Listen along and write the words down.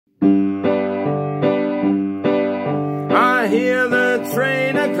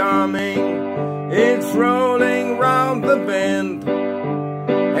coming, it's rolling round the bend,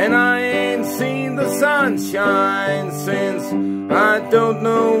 and I ain't seen the sunshine since I don't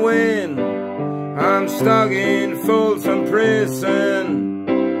know when. I'm stuck in Folsom prison,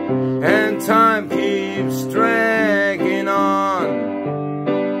 and time keeps dragging on,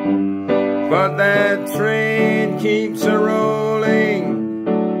 but that train keeps a-rolling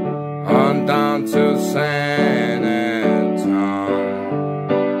on down to San Antonio.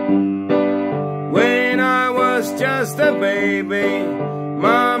 When I was just a baby,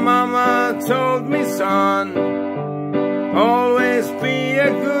 my mama told me, son, always be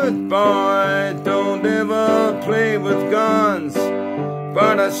a good boy, don't ever play with guns.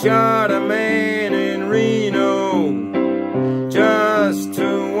 But I shot a man in Reno just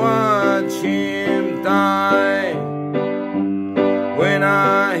to watch him die. When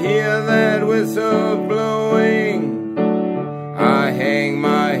I hear that whistle blowing, I hang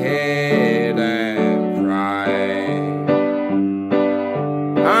my head and cry.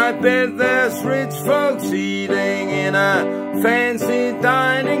 I bet there's rich folks eating in a fancy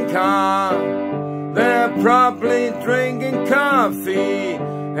dining car. They're probably drinking coffee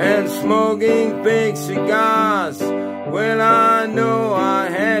and smoking big cigars. Well, I know I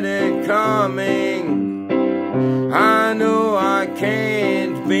had it coming. I know I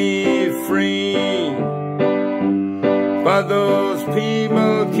can't be free, but those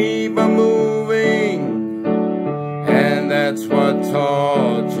people keep a-moving, and that's what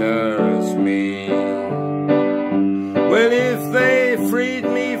tortures me. Well, if they freed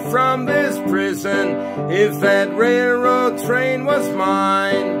me from this prison, if that railroad train was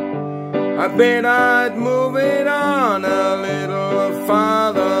mine, I bet I'd move it on a little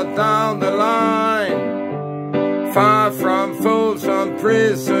farther down the line, far from Folsom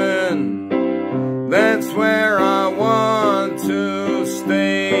prison. That's where I want to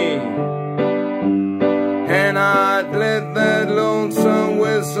stay, and I'd let that lonesome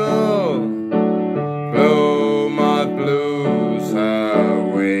whistle